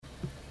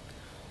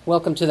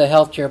Welcome to the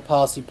Healthcare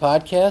Policy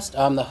Podcast.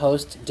 I'm the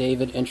host,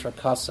 David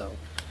Introcaso.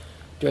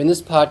 During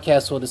this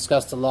podcast, we'll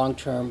discuss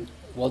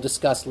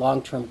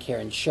long-term care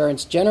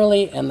insurance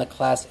generally and the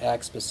Class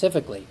Act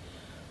specifically.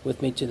 With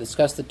me to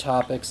discuss the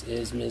topics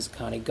is Ms.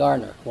 Connie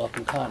Garner.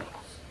 Welcome, Connie.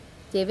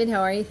 David,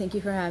 how are you? Thank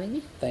you for having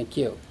me. Thank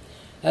you.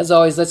 As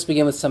always, let's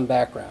begin with some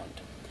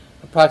background.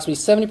 Approximately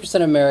 70%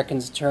 of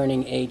Americans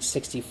turning age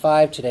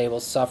 65 today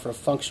will suffer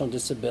functional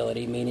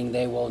disability, meaning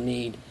they will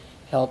need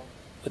help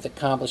with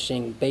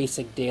accomplishing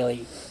basic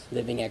daily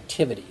living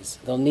activities.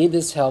 They'll need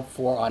this help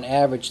for, on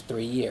average,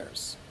 3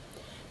 years.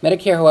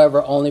 Medicare,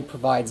 however, only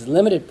provides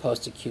limited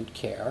post-acute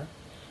care.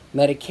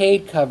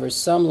 Medicaid covers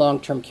some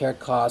long-term care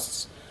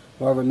costs,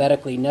 moreover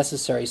medically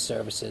necessary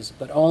services,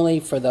 but only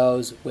for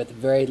those with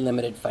very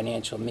limited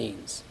financial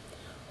means.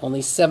 Only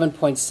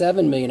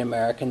 7.7 million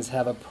Americans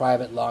have a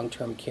private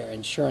long-term care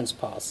insurance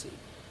policy.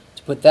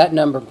 To put that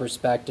number in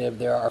perspective,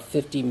 there are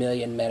 50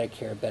 million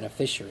Medicare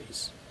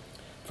beneficiaries.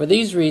 For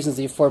these reasons,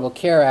 the Affordable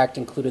Care Act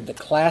included the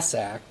Class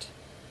Act,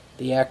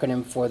 the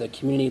acronym for the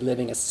Community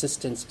Living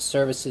Assistance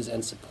Services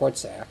and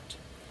Supports Act.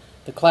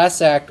 The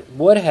Class Act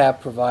would have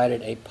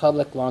provided a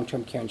public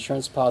long-term care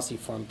insurance policy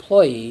for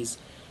employees,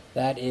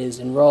 that is,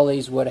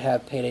 enrollees would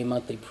have paid a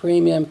monthly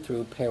premium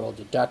through payroll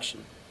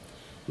deduction.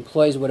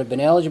 Employees would have been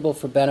eligible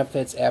for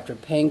benefits after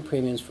paying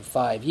premiums for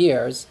 5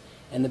 years,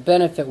 and the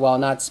benefit, while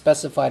not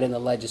specified in the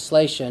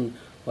legislation,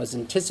 was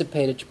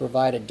anticipated to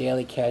provide a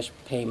daily cash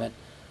payment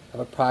of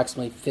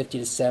approximately $50 to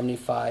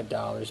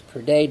 $75 per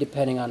day,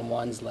 depending on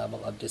one's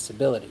level of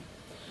disability.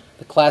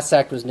 The Class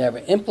Act was never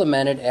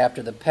implemented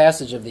after the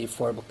passage of the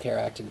Affordable Care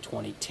Act in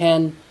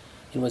 2010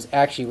 and was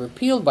actually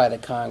repealed by the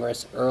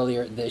Congress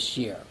earlier this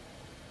year.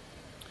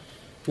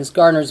 Ms.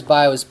 Garner's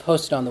bio is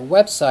posted on the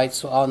website,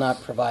 so I'll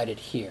not provide it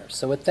here.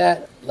 So with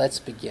that, let's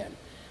begin.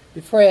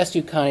 Before I ask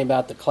you, Connie,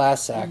 about the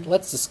Class Act,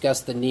 let's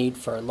discuss the need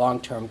for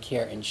long-term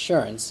care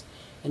insurance.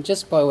 And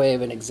just by way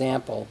of an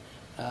example,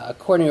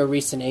 according to a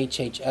recent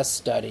HHS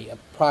study,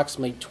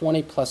 approximately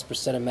 20+%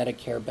 of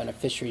Medicare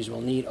beneficiaries will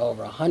need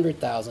over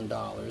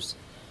 $100,000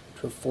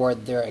 to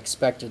afford their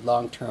expected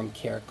long-term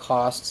care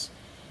costs.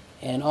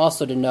 And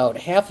also to note,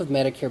 half of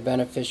Medicare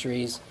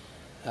beneficiaries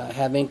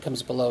have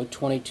incomes below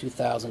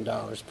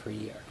 $22,000 per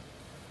year.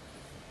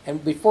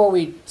 And before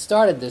we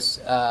started this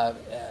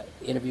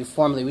interview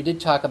formally, we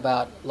did talk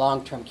about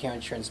long-term care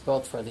insurance,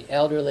 both for the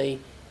elderly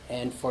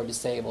and for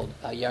disabled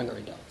younger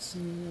adults.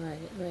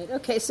 Right.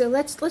 Okay, so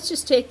let's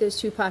just take those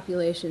two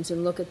populations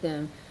and look at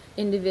them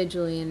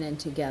individually and then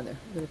together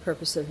for the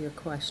purpose of your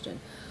question.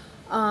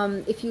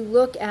 If you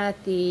look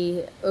at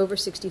the over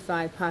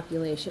 65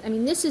 population, I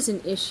mean, this is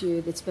an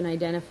issue that's been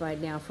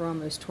identified now for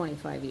almost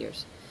 25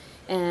 years.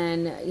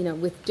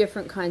 And, with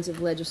different kinds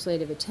of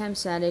legislative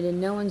attempts at it,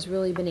 and no one's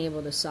really been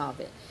able to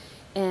solve it.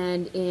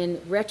 And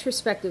in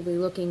retrospectively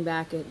looking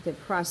back at the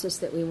process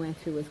that we went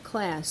through with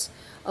class,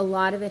 a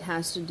lot of it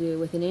has to do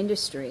with an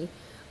industry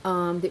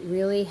that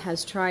really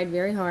has tried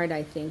very hard,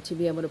 I think, to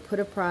be able to put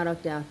a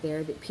product out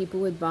there that people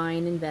would buy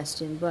and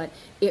invest in, but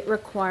it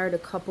required a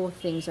couple of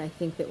things I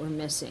think that were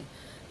missing.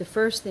 The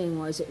first thing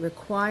was it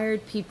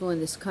required people in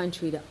this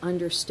country to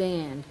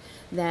understand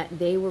that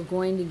they were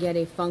going to get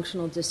a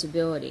functional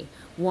disability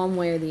one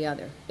way or the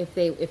other if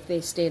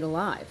they stayed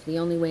alive. The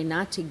only way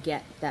not to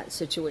get that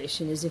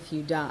situation is if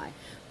you die.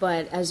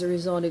 But as a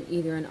result of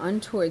either an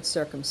untoward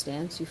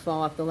circumstance, you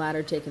fall off the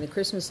ladder taking the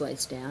Christmas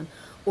lights down,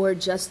 or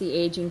just the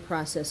aging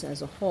process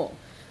as a whole.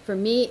 For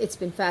me, it's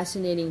been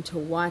fascinating to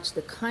watch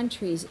the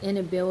country's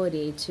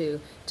inability to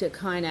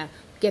kind of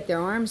get their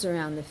arms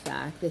around the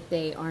fact that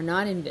they are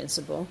not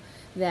invincible,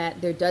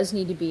 that there does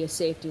need to be a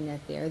safety net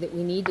there, that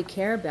we need to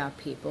care about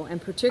people,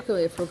 and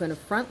particularly if we're going to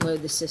front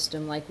load the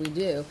system like we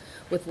do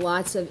with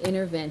lots of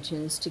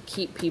interventions to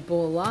keep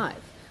people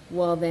alive.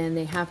 Well, then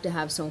they have to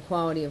have some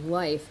quality of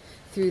life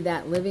through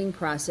that living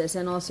process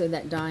and also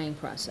that dying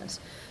process.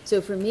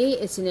 So for me,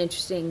 it's an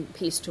interesting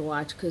piece to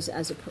watch because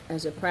as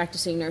a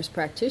practicing nurse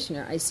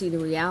practitioner, I see the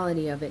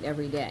reality of it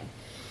every day.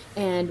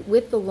 And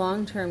with the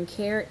long-term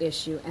care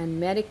issue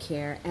and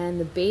Medicare and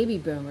the baby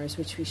boomers,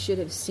 which we should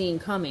have seen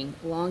coming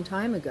a long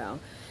time ago,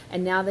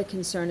 and now the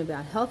concern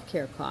about health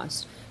care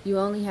costs, you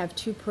only have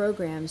two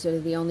programs that are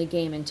the only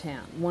game in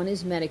town. One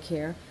is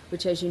Medicare,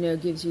 which, as you know,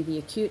 gives you the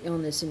acute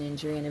illness and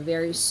injury and a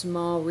very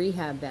small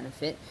rehab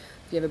benefit.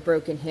 If you have a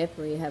broken hip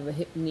or you have a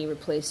hip knee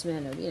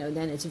replacement, or,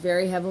 then it's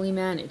very heavily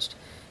managed.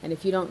 And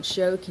if you don't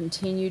show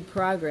continued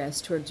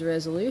progress towards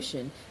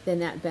resolution, then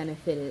that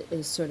benefit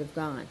is sort of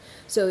gone.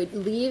 So it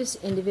leaves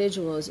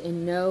individuals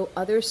in no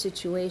other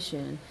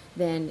situation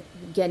than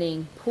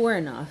getting poor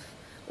enough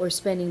or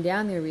spending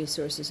down their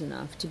resources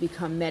enough to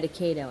become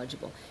Medicaid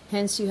eligible.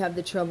 Hence you have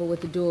the trouble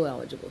with the dual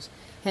eligibles.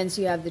 Hence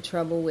you have the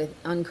trouble with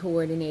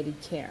uncoordinated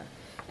care.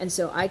 And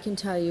so I can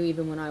tell you,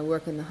 even when I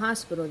work in the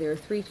hospital, there are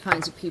three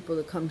kinds of people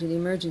that come to the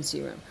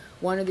emergency room.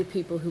 One are the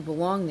people who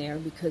belong there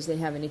because they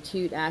have an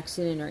acute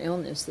accident or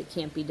illness that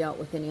can't be dealt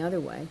with any other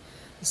way.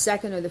 The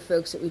second are the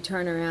folks that we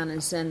turn around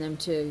and send them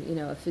to,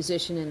 a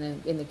physician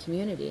in the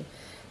community.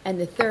 And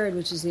the third,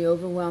 which is the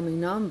overwhelming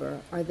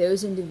number, are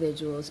those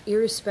individuals,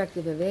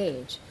 irrespective of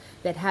age,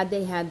 that had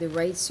they had the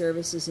right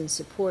services and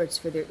supports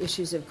for their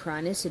issues of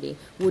chronicity,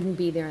 wouldn't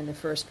be there in the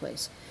first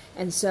place.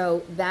 And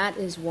so that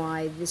is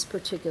why this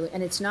particular,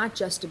 and it's not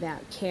just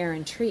about care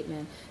and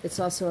treatment, it's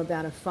also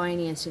about a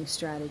financing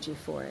strategy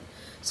for it.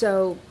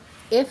 So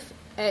if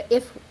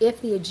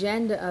the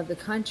agenda of the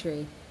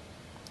country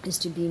is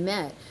to be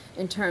met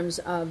in terms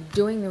of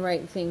doing the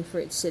right thing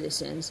for its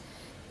citizens,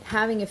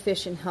 having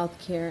efficient health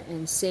care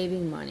and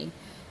saving money,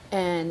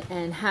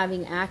 and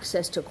having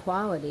access to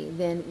quality,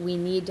 then we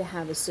need to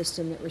have a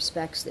system that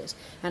respects this.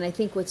 And I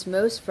think what's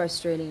most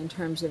frustrating in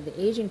terms of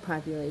the aging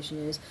population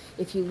is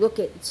if you look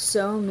at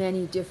so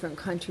many different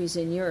countries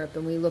in Europe,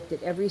 and we looked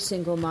at every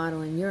single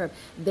model in Europe,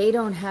 they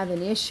don't have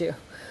an issue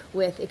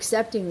with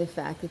accepting the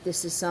fact that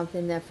this is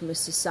something that from a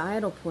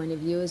societal point of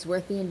view is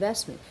worth the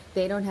investment.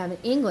 They don't have it.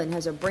 England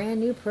has a brand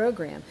new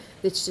program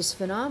that's just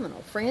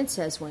phenomenal. France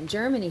has one.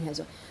 Germany has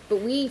one.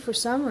 But we, for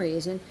some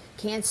reason,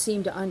 can't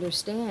seem to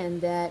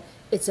understand that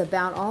it's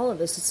about all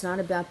of us. It's not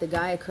about the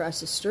guy across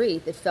the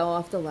street that fell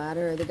off the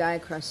ladder or the guy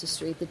across the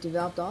street that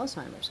developed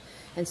Alzheimer's.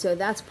 And so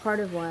that's part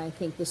of why I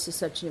think this is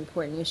such an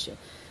important issue.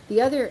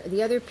 The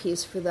other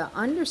piece for the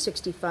under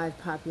 65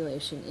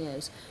 population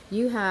is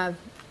you have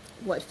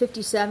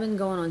 57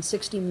 going on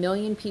 60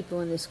 million people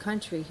in this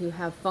country who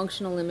have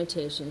functional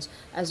limitations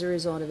as a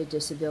result of a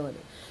disability.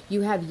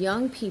 You have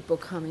young people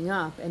coming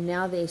up, and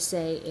now they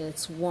say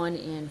it's 1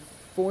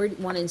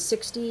 in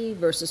 60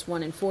 versus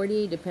 1 in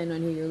 40, depending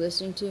on who you're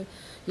listening to,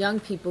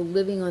 young people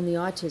living on the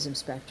autism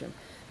spectrum.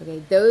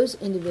 Okay, those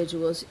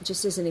individuals,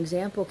 just as an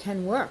example,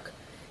 can work.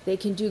 They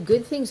can do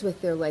good things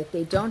with their life.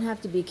 They don't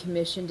have to be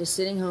commissioned to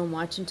sitting home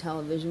watching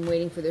television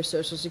waiting for their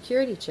Social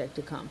Security check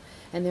to come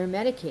and their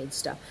Medicaid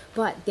stuff.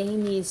 But they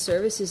need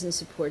services and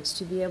supports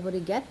to be able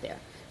to get there.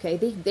 Okay,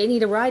 they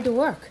need a ride to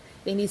work.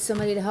 They need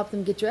somebody to help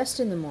them get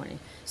dressed in the morning.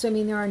 So, I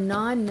mean, there are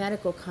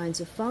non-medical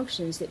kinds of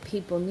functions that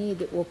people need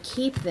that will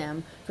keep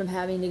them from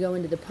having to go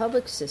into the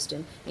public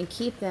system and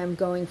keep them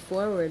going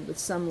forward with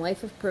some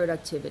life of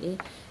productivity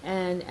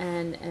and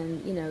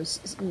you know,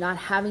 not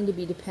having to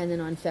be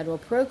dependent on federal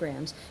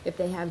programs if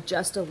they have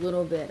just a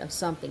little bit of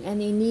something. And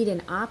they need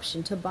an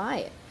option to buy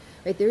it.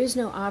 Right? There is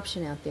no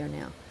option out there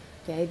now.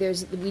 Okay,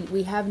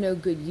 we have no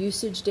good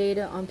usage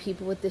data on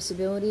people with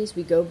disabilities.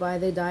 We go by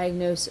the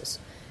diagnosis.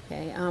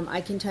 Okay,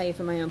 I can tell you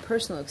from my own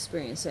personal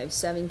experience, I have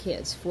 7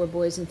 kids, 4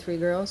 boys and 3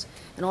 girls,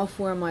 and all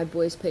 4 of my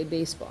boys play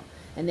baseball.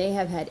 And they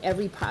have had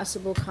every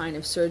possible kind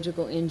of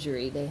surgical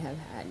injury. They have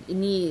had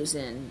knees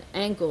and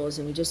ankles,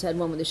 and we just had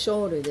one with a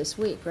shoulder this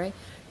week, right?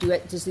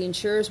 Does the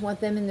insurers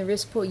want them in the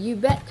risk pool? You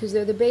bet, because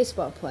they're the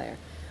baseball player.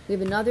 We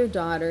have another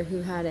daughter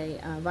who had a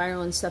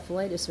viral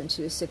encephalitis when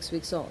she was 6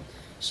 weeks old.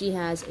 She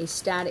has a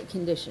static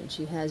condition.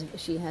 She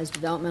has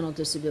developmental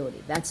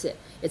disability. That's it.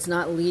 It's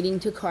not leading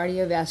to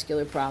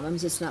cardiovascular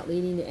problems. It's not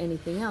leading to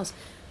anything else.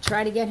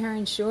 Try to get her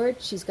insured.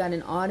 She's got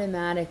an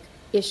automatic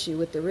issue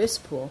with the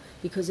risk pool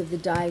because of the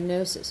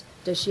diagnosis.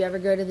 Does she ever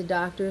go to the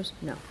doctors?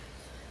 No.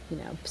 You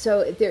know,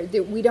 so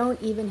we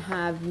don't even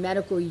have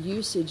medical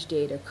usage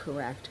data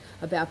correct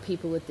about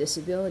people with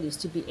disabilities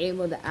to be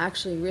able to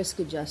actually risk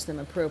adjust them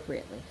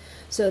appropriately.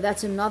 So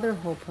that's another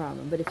whole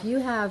problem. But if you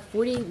have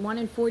 1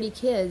 in 40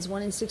 kids,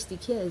 1 in 60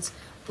 kids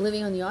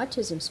living on the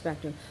autism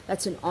spectrum,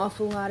 that's an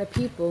awful lot of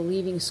people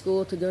leaving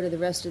school to go to the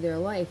rest of their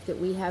life that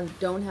we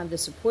don't have the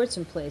supports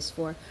in place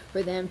for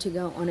them to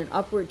go on an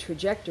upward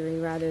trajectory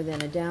rather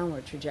than a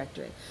downward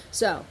trajectory.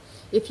 So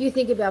if you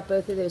think about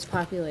both of those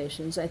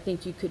populations, I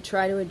think you could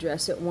try to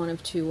address it one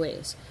of 2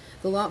 ways.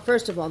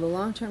 First of all, the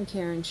long-term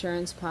care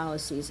insurance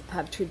policies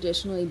have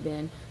traditionally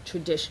been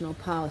traditional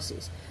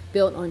policies,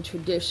 built on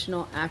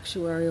traditional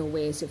actuarial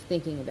ways of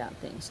thinking about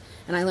things.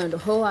 And I learned a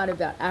whole lot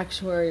about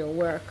actuarial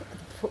work,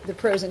 the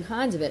pros and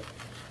cons of it,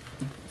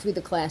 through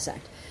the Class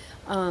Act.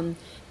 And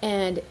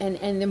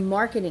the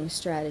marketing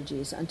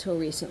strategies until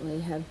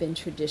recently have been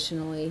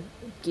traditionally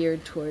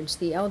geared towards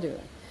the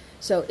elderly.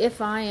 So if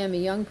I am a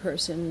young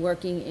person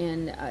working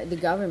in the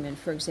government,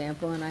 for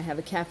example, and I have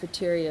a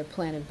cafeteria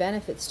plan of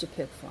benefits to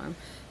pick from,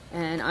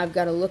 and I've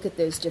got to look at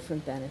those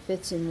different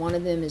benefits, and one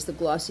of them is the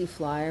glossy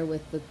flyer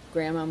with the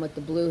grandma with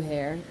the blue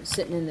hair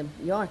sitting in the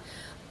yard,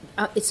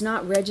 it's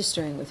not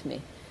registering with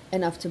me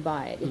enough to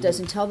buy it. It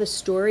doesn't tell the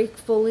story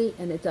fully,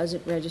 and it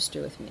doesn't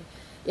register with me.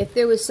 If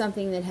there was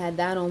something that had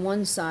that on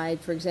one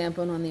side, for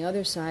example, and on the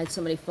other side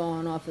somebody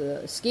falling off of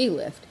a ski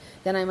lift,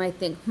 then I might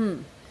think,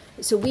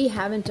 So we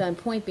haven't done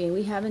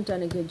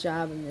a good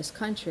job in this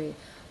country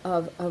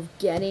of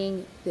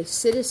getting the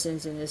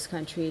citizens in this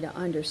country to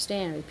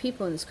understand, the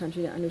people in this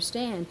country to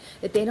understand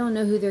that they don't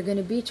know who they're going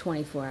to be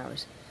 24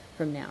 hours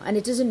from now. And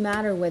it doesn't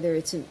matter whether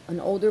it's an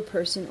older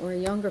person or a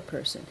younger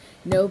person.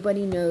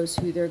 Nobody knows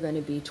who they're going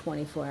to be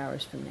 24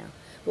 hours from now.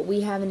 But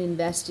we've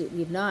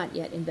not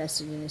yet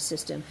invested in a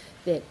system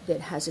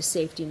that has a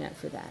safety net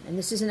for that. And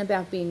this isn't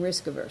about being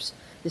risk averse.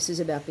 This is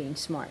about being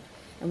smart.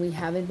 And we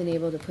haven't been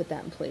able to put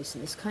that in place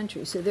in this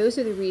country. So those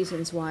are the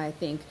reasons why I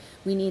think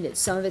we need it.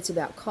 Some of it's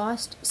about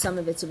cost, some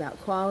of it's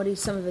about quality,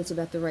 some of it's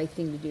about the right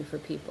thing to do for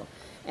people.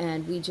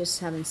 And we just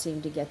haven't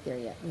seemed to get there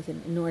yet with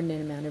an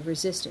inordinate amount of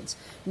resistance.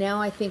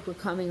 Now I think we're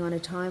coming on a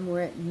time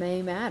where it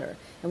may matter,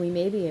 and we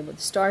may be able,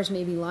 the stars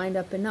may be lined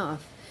up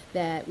enough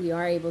that we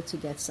are able to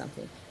get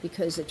something.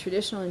 Because the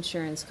traditional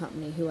insurance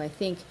company, who I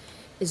think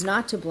is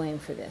not to blame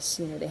for this,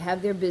 they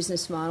have their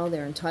business model,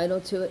 they're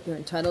entitled to it, they're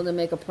entitled to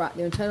make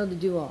they're entitled to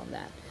do all of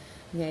that.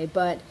 Okay,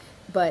 but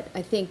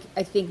I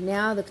think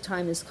now the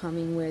time is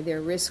coming where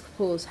their risk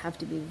pools have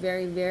to be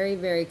very, very,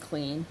 very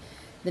clean.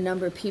 The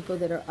number of people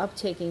that are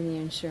uptaking the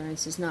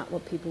insurance is not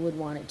what people would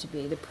want it to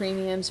be. The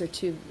premiums are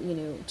too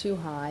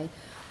high,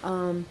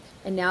 and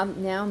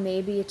now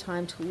may be a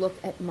time to look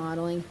at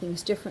modeling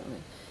things differently.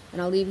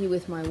 And I'll leave you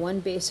with my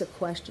one basic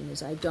question: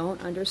 is I don't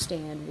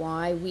understand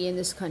why we in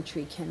this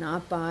country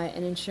cannot buy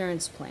an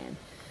insurance plan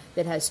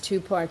that has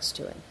two parts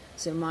to it.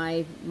 So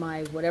my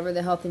whatever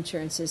the health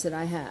insurance is that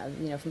I have,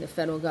 from the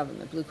federal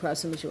government, Blue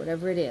Cross and Blue Shield,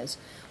 whatever it is,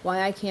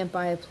 why I can't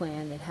buy a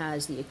plan that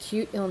has the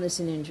acute illness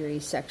and injury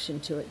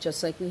section to it,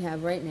 just like we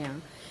have right now,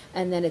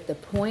 and then at the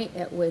point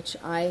at which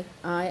I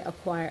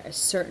acquire a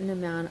certain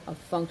amount of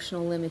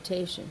functional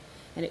limitation,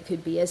 and it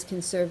could be as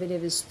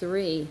conservative as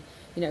 3,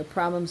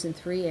 problems in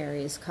 3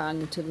 areas,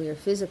 cognitively or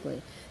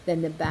physically,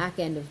 then the back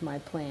end of my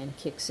plan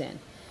kicks in.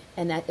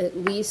 And that at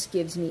least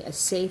gives me a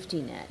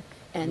safety net.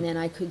 And then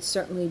I could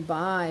certainly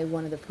buy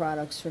one of the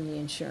products from the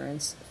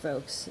insurance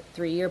folks,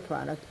 3-year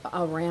product,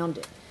 around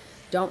it.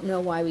 Don't know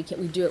why we can't.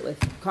 We do it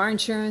with car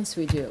insurance,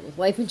 we do it with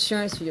life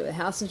insurance, we do it with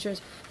house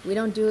insurance. We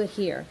don't do it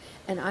here.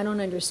 And I don't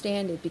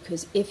understand it,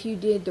 because if you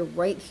did the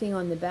right thing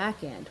on the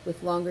back end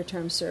with longer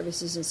term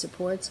services and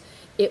supports,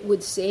 it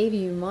would save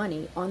you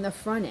money on the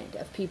front end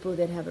of people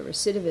that have a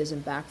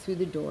recidivism back through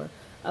the door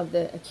of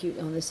the acute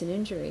illness and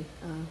injury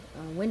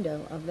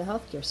window of the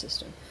healthcare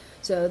system.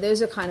 So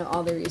those are kind of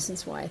all the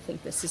reasons why I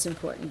think this is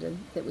important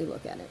that we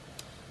look at it.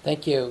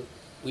 Thank you.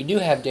 We do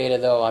have data,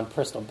 though, on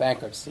personal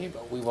bankruptcy,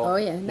 but we won't. Oh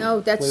yeah, no,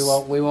 that's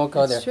we won't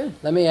go there. True.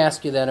 Let me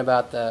ask you then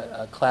about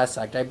the Class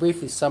Act. I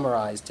briefly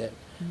summarized it,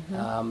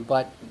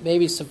 but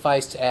maybe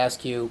suffice to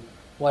ask you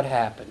what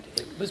happened.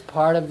 It was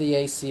part of the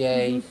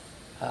ACA.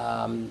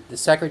 The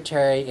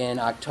Secretary in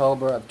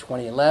October of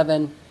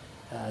 2011,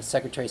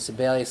 Secretary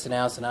Sebelius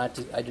announced, and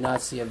I do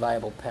not see a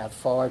viable path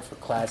forward for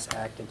Class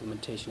Act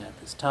implementation at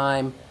this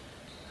time.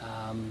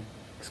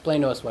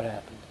 Explain to us what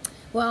happened.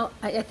 Well,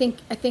 I think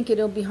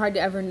it'll be hard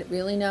to ever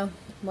really know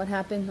what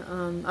happened.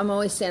 I'm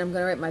always saying I'm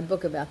going to write my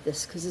book about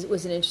this because it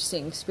was an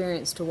interesting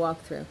experience to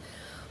walk through.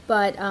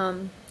 But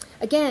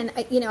again,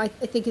 I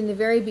think in the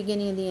very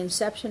beginning of the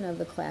inception of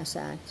the Class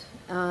Act,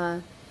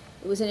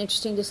 it was an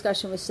interesting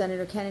discussion with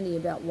Senator Kennedy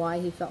about why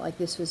he felt like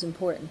this was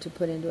important to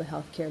put into a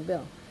health care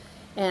bill.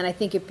 And I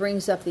think it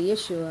brings up the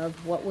issue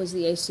of what was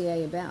the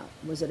ACA about?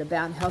 Was it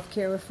about health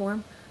care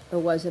reform, or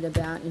was it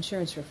about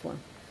insurance reform?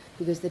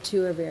 Because the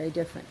two are very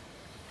different.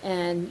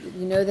 And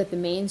you know that the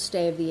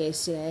mainstay of the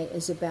ACA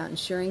is about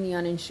insuring the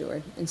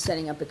uninsured and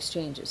setting up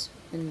exchanges.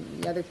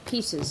 And the other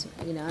pieces,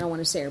 I don't want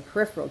to say are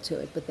peripheral to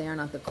it, but they are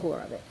not the core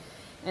of it.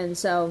 And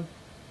so,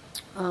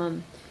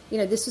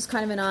 this is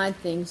kind of an odd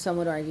thing, some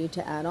would argue,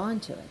 to add on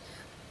to it.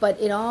 But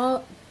it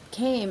all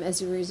came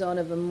as a result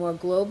of a more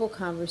global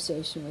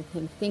conversation with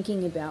him,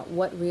 thinking about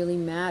what really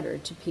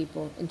mattered to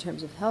people in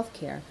terms of health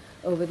care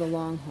over the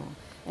long haul.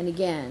 And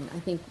again, I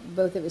think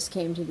both of us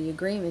came to the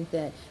agreement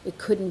that it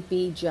couldn't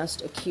be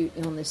just acute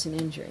illness and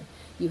injury.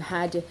 You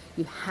had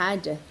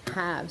to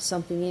have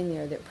something in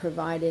there that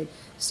provided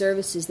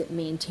services that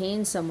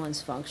maintain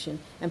someone's function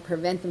and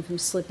prevent them from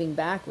slipping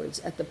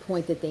backwards at the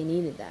point that they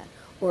needed that,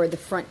 or the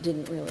front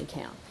didn't really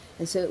count.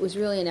 And so it was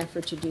really an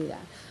effort to do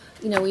that.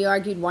 We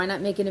argued, why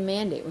not make it a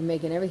mandate? We're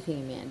making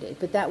everything a mandate.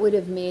 But that would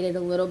have made it a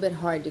little bit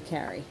hard to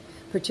carry,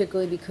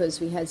 particularly because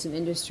we had some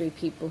industry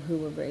people who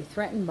were very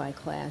threatened by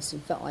class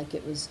and felt like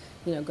it was,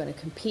 going to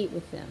compete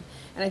with them.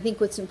 And I think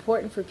what's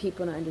important for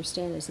people to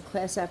understand is the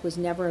Class Act was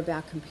never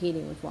about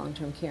competing with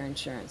long-term care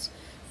insurance.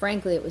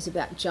 Frankly, it was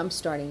about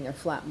jump-starting their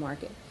flat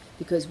market,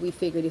 because we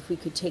figured if we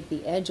could take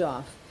the edge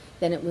off,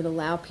 then it would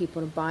allow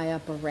people to buy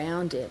up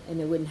around it, and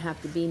there wouldn't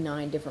have to be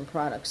 9 different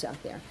products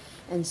out there.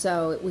 And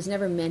so it was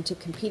never meant to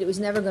compete. It was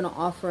never going to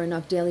offer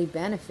enough daily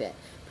benefit,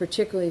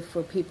 particularly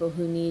for people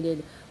who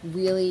needed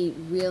really,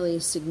 really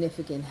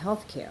significant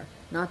health care,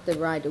 not the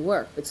ride to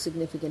work, but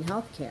significant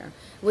health care.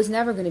 It was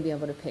never going to be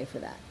able to pay for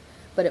that.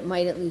 But it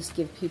might at least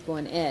give people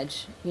an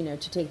edge, to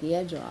take the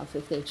edge off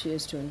if they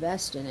choose to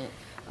invest in it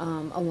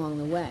along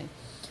the way.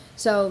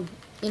 So,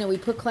 we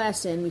put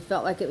class in. We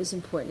felt like it was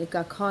important. It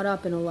got caught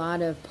up in a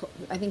lot of,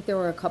 I think there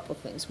were a couple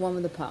things. One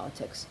was the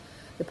politics.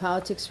 The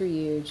politics were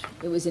huge.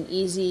 It was an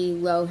easy,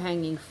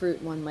 low-hanging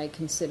fruit one might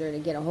consider to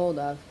get a hold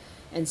of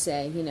and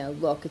say,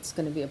 look, it's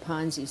going to be a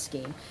Ponzi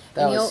scheme.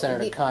 That was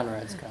Senator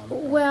Conrad's comment.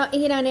 Well,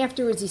 and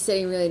afterwards he said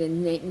he really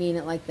didn't mean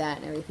it like that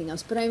and everything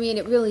else. But,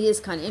 it really is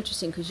kind of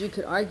interesting, because you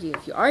could argue,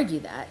 if you argue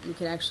that, you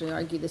could actually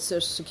argue that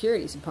Social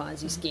Security is a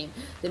Ponzi scheme,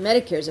 that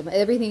Medicare's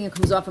everything that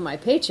comes off of my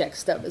paycheck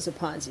stuff is a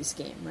Ponzi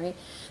scheme, right?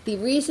 The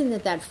reason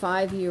that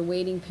 5-year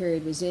waiting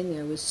period was in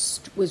there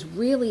was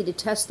really to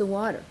test the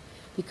water.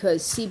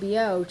 because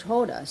CBO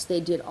told us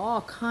they did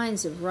all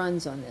kinds of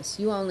runs on this.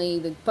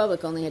 The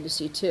public only had to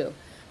see two,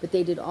 but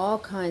they did all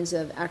kinds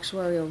of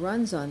actuarial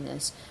runs on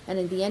this. And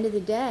at the end of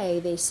the day,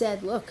 they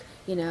said, look,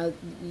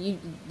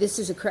 this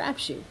is a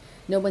crapshoot.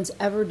 No one's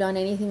ever done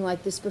anything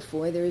like this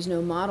before. There is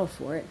no model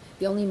for it.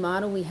 The only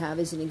model we have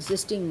is an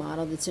existing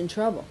model that's in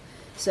trouble.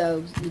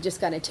 So you just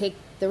got to take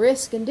the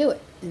risk and do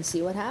it and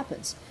see what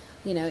happens.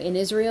 In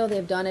Israel,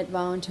 they've done it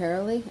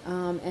voluntarily,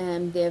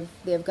 and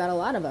they've got a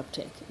lot of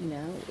uptake.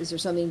 Is there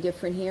something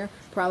different here?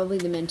 Probably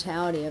the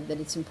mentality of that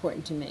it's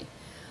important to me.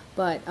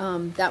 But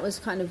that was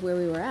kind of where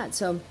we were at.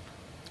 So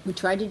we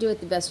tried to do it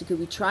the best we could.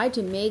 We tried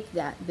to make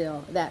that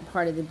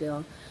part of the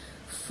bill,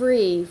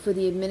 free for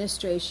the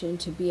administration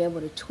to be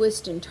able to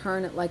twist and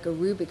turn it like a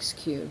Rubik's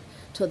Cube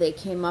till they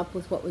came up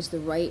with what was the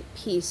right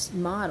piece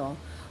model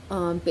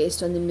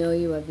based on the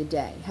milieu of the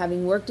day.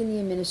 Having worked in the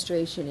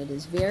administration, it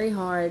is very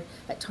hard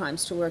at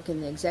times to work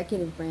in the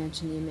executive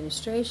branch and the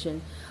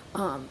administration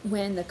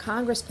when the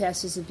Congress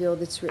passes a bill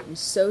that's written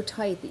so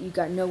tight that you've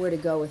got nowhere to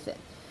go with it.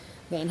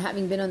 Okay, and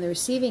having been on the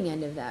receiving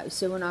end of that, we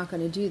said we're not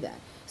going to do that.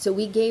 So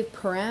we gave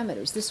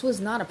parameters. This was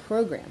not a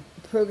program.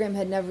 The program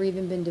had never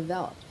even been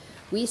developed.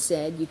 We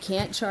said you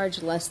can't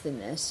charge less than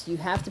this. You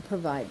have to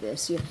provide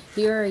this.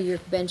 Here are your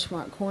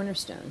benchmark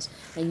cornerstones,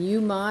 and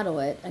you model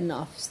it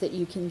enough so that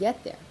you can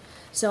get there.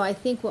 So I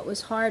think what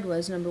was hard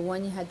was, number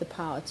one, you had the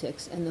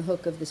politics and the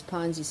hook of this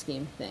Ponzi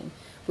scheme thing,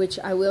 which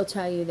I will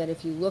tell you that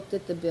if you looked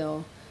at the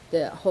bill,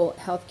 the whole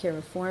healthcare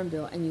reform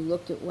bill, and you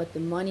looked at what the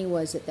money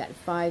was at that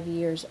 5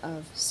 years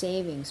of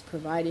savings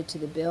provided to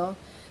the bill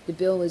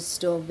was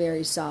still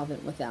very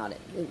solvent without it.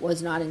 It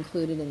was not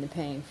included in the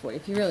paying for it,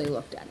 if you really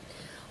looked at it.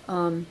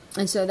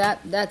 And so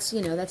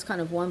that's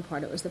kind of one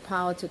part. It was the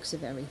politics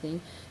of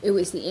everything. It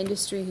was the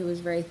industry who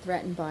was very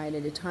threatened by it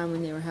at a time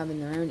when they were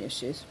having their own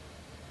issues.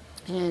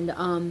 And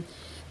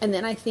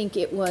then I think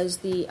it was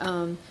the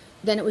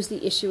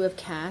issue of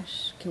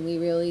cash. Can we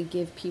really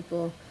give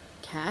people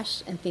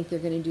cash and think they're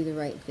going to do the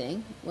right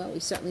thing? Well, we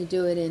certainly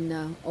do it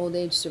in old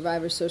age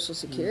survivor Social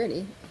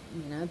Security,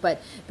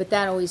 but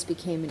that always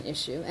became an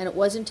issue. And it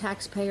wasn't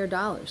taxpayer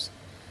dollars.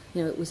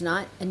 It was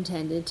not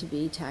intended to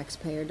be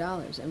taxpayer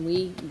dollars, and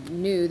we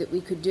knew that we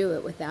could do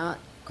it without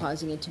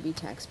causing it to be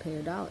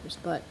taxpayer dollars.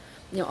 But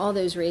all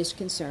those raised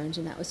concerns,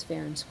 and that was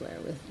fair and square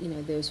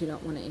with those who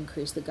don't want to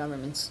increase the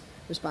government's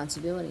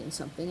responsibility in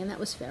something, and that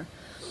was fair.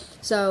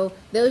 So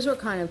those were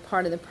kind of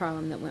part of the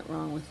problem that went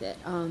wrong with it.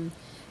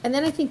 And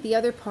then I think the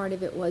other part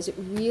of it was it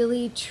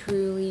really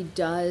truly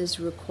does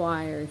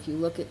require, if you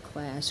look at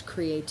class,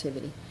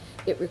 creativity.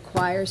 It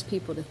requires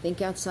people to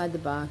think outside the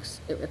box.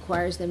 It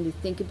requires them to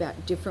think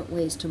about different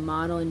ways to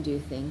model and do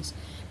things.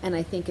 And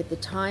I think at the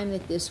time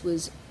that this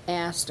was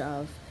asked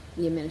of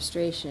the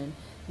administration,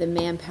 the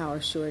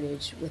manpower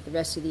shortage with the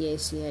rest of the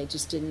ACA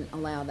just didn't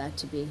allow that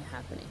to be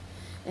happening.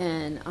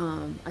 And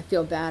I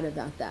feel bad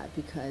about that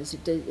because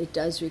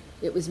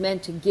it was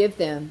meant to give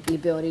them the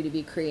ability to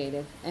be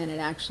creative, and it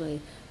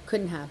actually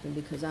couldn't happen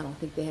because I don't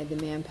think they had the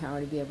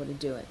manpower to be able to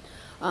do it.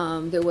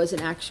 There was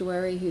an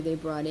actuary who they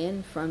brought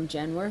in from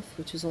Genworth,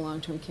 which is a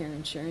long-term care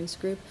insurance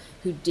group,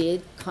 who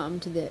did come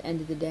to the end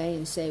of the day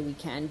and say, we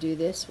can do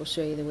this, we'll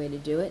show you the way to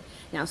do it.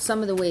 Now,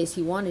 some of the ways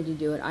he wanted to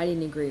do it, I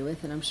didn't agree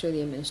with, and I'm sure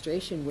the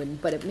administration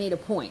wouldn't, but it made a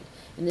point.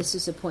 And this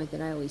is a point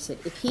that I always said.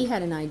 If he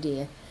had an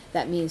idea,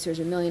 that means there's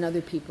a million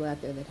other people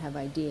out there that have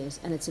ideas,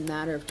 and it's a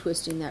matter of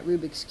twisting that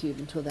Rubik's Cube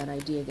until that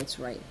idea gets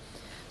right.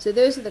 So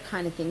those are the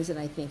kind of things that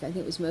I think. I think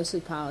it was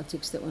mostly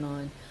politics that went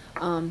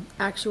on.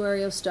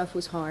 Actuarial stuff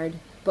was hard,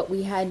 but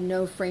we had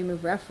no frame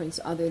of reference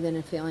other than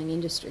a failing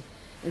industry.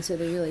 And so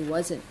there really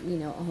wasn't,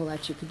 a whole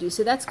lot you could do.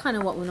 So that's kind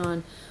of what went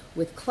on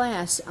with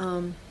class.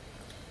 And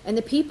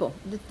the people.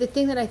 The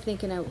thing that I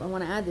think, and I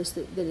want to add this,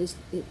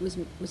 it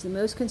was the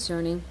most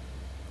concerning,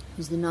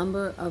 was the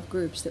number of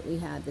groups that we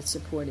had that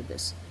supported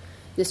this.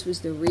 This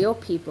was the real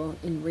people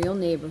in real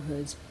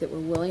neighborhoods that were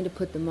willing to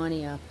put the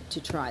money up to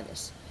try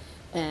this.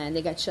 And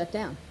they got shut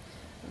down.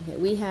 Okay,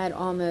 we had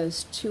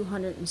almost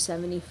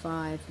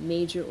 275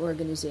 major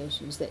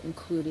organizations that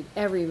included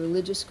every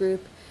religious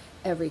group,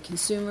 every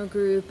consumer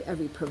group,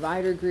 every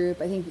provider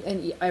group, I think,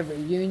 and every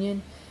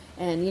union.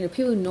 And,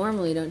 people who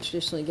normally don't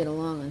traditionally get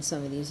along on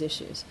some of these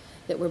issues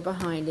that were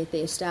behind it.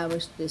 They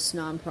established this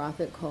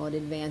nonprofit called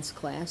Advanced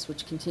Class,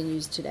 which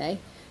continues today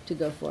to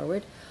go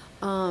forward.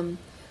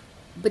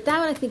 But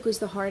that, I think, was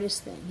the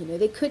hardest thing.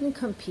 They couldn't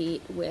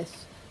compete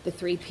with the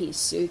three-piece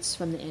suits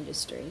from the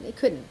industry. They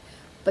couldn't.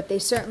 But they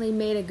certainly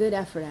made a good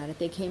effort at it.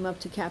 They came up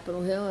to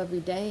Capitol Hill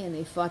every day and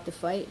they fought the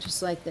fight,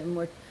 just like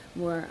the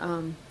more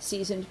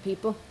seasoned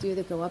people do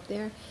that go up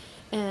there.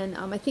 And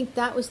I think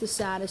that was the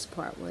saddest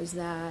part, was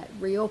that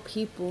real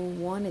people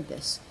wanted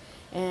this.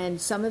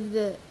 And some of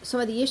the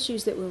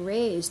issues that were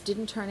raised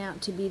didn't turn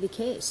out to be the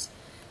case.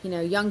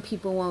 Young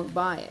people won't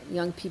buy it.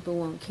 Young people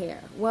won't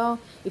care. Well,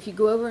 if you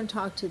go over and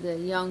talk to the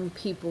young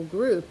people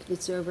group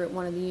that's over at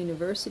one of the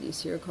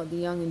universities here called the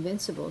Young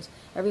Invincibles,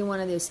 every one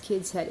of those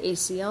kids had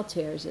ACL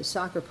tears as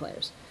soccer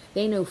players.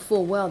 They know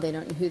full well they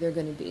don't know who they're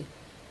going to be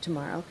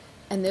tomorrow.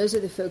 And those are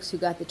the folks who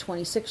got the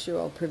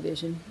 26-year-old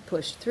provision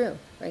pushed through,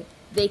 right?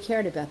 They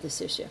cared about this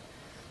issue.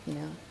 You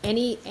know,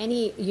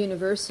 any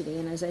university,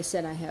 and as I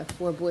said, I have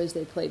 4 boys,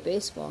 they play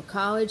baseball.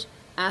 College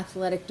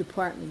athletic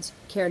departments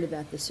cared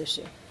about this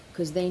issue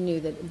because they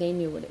knew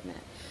what it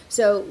meant.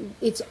 So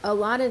it's a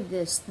lot of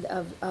this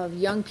of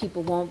young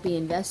people won't be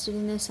invested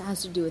in this. It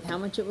has to do with how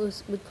much it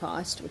would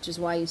cost, which is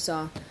why you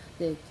saw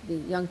the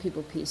young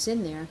people piece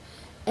in there,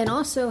 and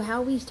also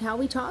how we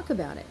talk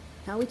about it.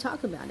 How we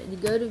talk about it.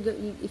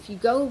 If you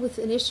go with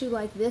an issue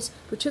like this,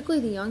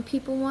 particularly the young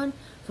people one,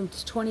 from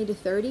 20 to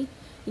 30.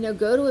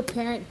 Go to a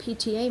parent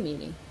PTA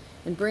meeting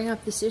and bring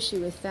up this issue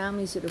with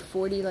families that are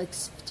 40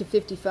 to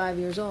 55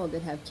 years old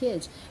that have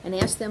kids and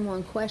ask them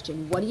one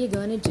question. What are you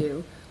going to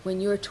do when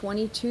your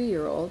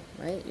 22-year-old,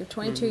 right? Your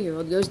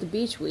 22-year-old goes to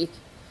beach week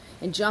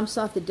and jumps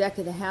off the deck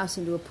of the house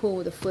into a pool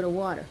with a foot of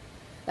water?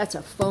 That's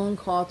a phone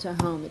call to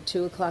home at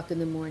 2 o'clock in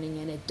the morning,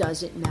 and it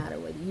doesn't matter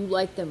whether you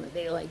like them or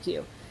they like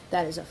you.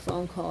 That is a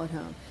phone call at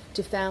home.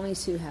 To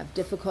families who have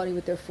difficulty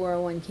with their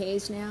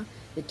 401ks now,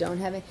 that don't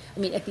have it. I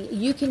mean,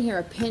 you can hear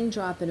a pin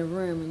drop in a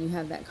room when you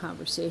have that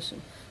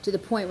conversation, to the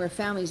point where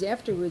families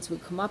afterwards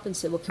would come up and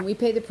say, well, can we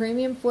pay the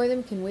premium for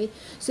them? Can we?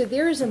 So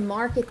there is a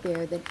market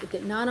there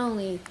that not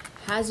only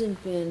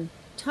hasn't been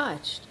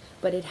touched,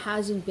 but it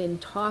hasn't been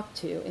talked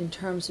to in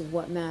terms of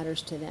what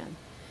matters to them.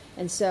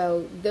 And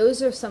so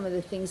those are some of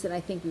the things that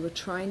I think we were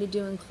trying to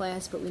do in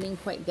class, but we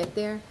didn't quite get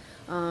there.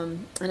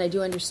 And I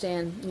do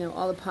understand,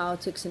 all the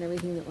politics and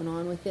everything that went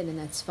on with it, and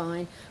that's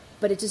fine.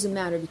 But it doesn't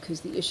matter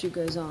because the issue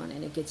goes on,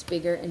 and it gets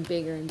bigger and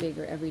bigger and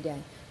bigger every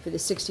day. For the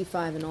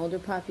 65 and older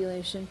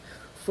population,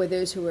 for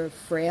those who are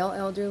frail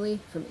elderly,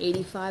 from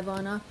 85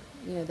 on up,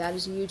 that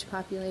is a huge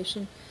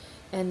population.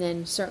 And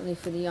then certainly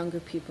for the younger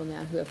people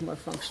now who have more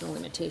functional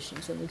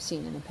limitations than we've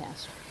seen in the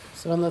past.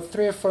 So in the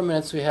 3 or 4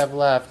 minutes we have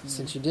left,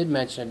 since you did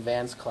mention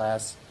advanced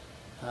class,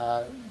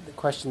 the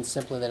question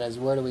simply then is,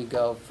 where do we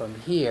go from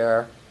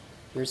here?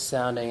 You're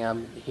sounding,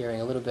 I'm hearing,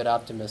 a little bit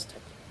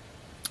optimistic.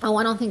 Oh,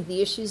 I don't think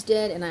the issue's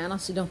dead, and I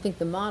honestly don't think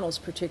the model's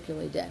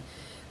particularly dead.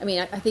 I mean,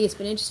 I think it's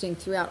been interesting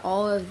throughout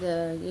all of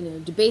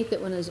the debate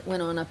that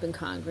went on up in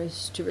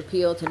Congress to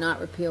repeal, to not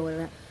repeal,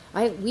 whatever.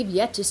 We've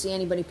yet to see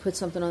anybody put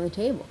something on the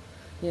table.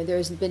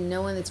 There's been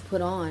no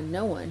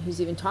one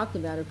who's even talked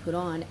about or put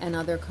on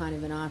another kind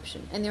of an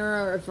option. And there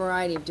are a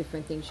variety of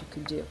different things you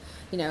could do.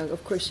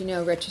 Of course,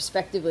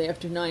 retrospectively,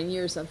 after 9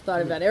 years, I've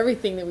thought about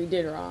everything that we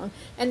did wrong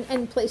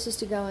and places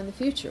to go in the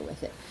future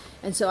with it.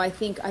 And so I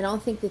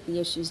don't think that the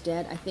issue's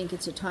dead. I think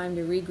it's a time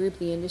to regroup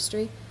the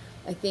industry.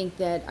 I think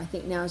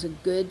now is a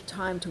good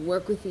time to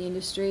work with the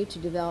industry to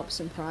develop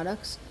some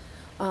products.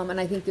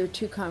 And I think there are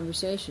 2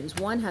 conversations.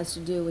 One has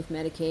to do with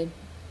Medicaid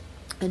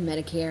and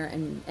Medicare,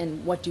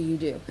 and what do you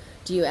do?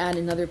 Do you add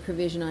another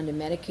provision onto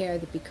Medicare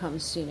that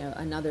becomes,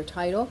 another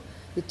title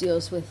that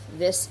deals with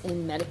this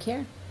in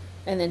Medicare?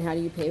 And then how do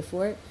you pay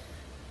for it?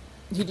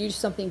 Do you do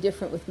something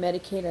different with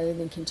Medicaid other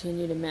than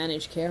continue to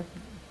manage care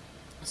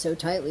so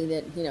tightly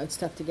that, it's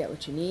tough to get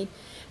what you need?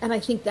 And I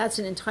think that's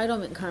an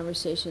entitlement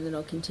conversation that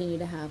will continue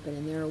to happen,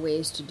 and there are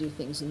ways to do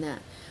things in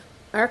that.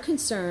 Our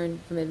concern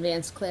from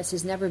advanced class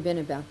has never been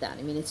about that.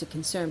 I mean, it's a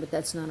concern, but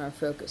that's not our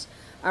focus.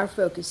 Our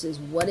focus is,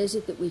 what is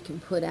it that we can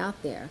put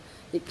out there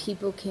that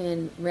people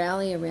can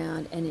rally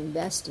around and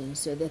invest in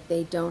so that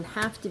they don't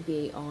have to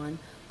be on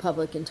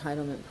public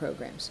entitlement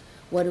programs?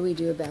 What do we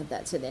do about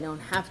that so they don't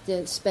have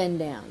to spend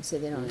down, so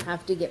they don't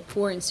have to get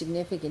poor and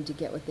significant to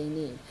get what they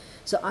need?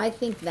 So I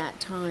think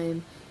that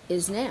time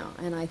is now,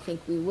 and I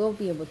think we will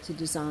be able to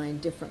design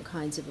different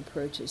kinds of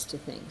approaches to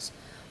things.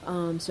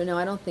 So no,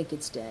 I don't think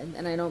it's dead,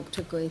 and I don't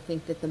particularly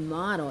think that the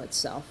model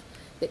itself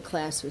that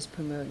class was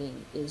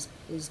promoting is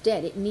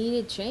dead. It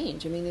needed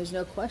change. I mean, there's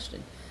no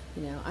question.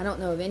 I don't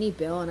know of any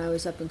bill, and I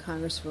was up in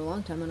Congress for a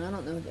long time, and I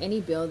don't know of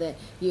any bill that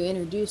you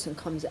introduce and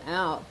comes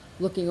out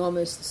looking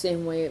almost the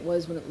same way it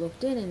was when it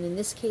looked in, and in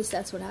this case,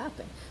 that's what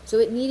happened. So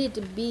it needed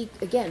to be,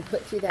 again,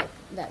 put through that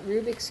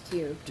Rubik's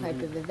Cube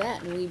type of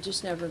event, and we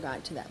just never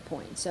got to that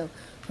point. So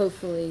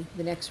hopefully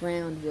the next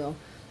round will,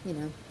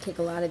 take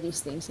a lot of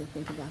these things and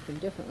think about them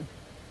differently.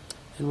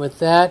 And with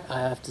that,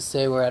 I have to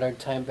say we're at our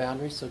time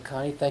boundary, so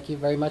Connie, thank you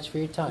very much for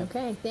your time.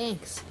 Okay,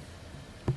 thanks.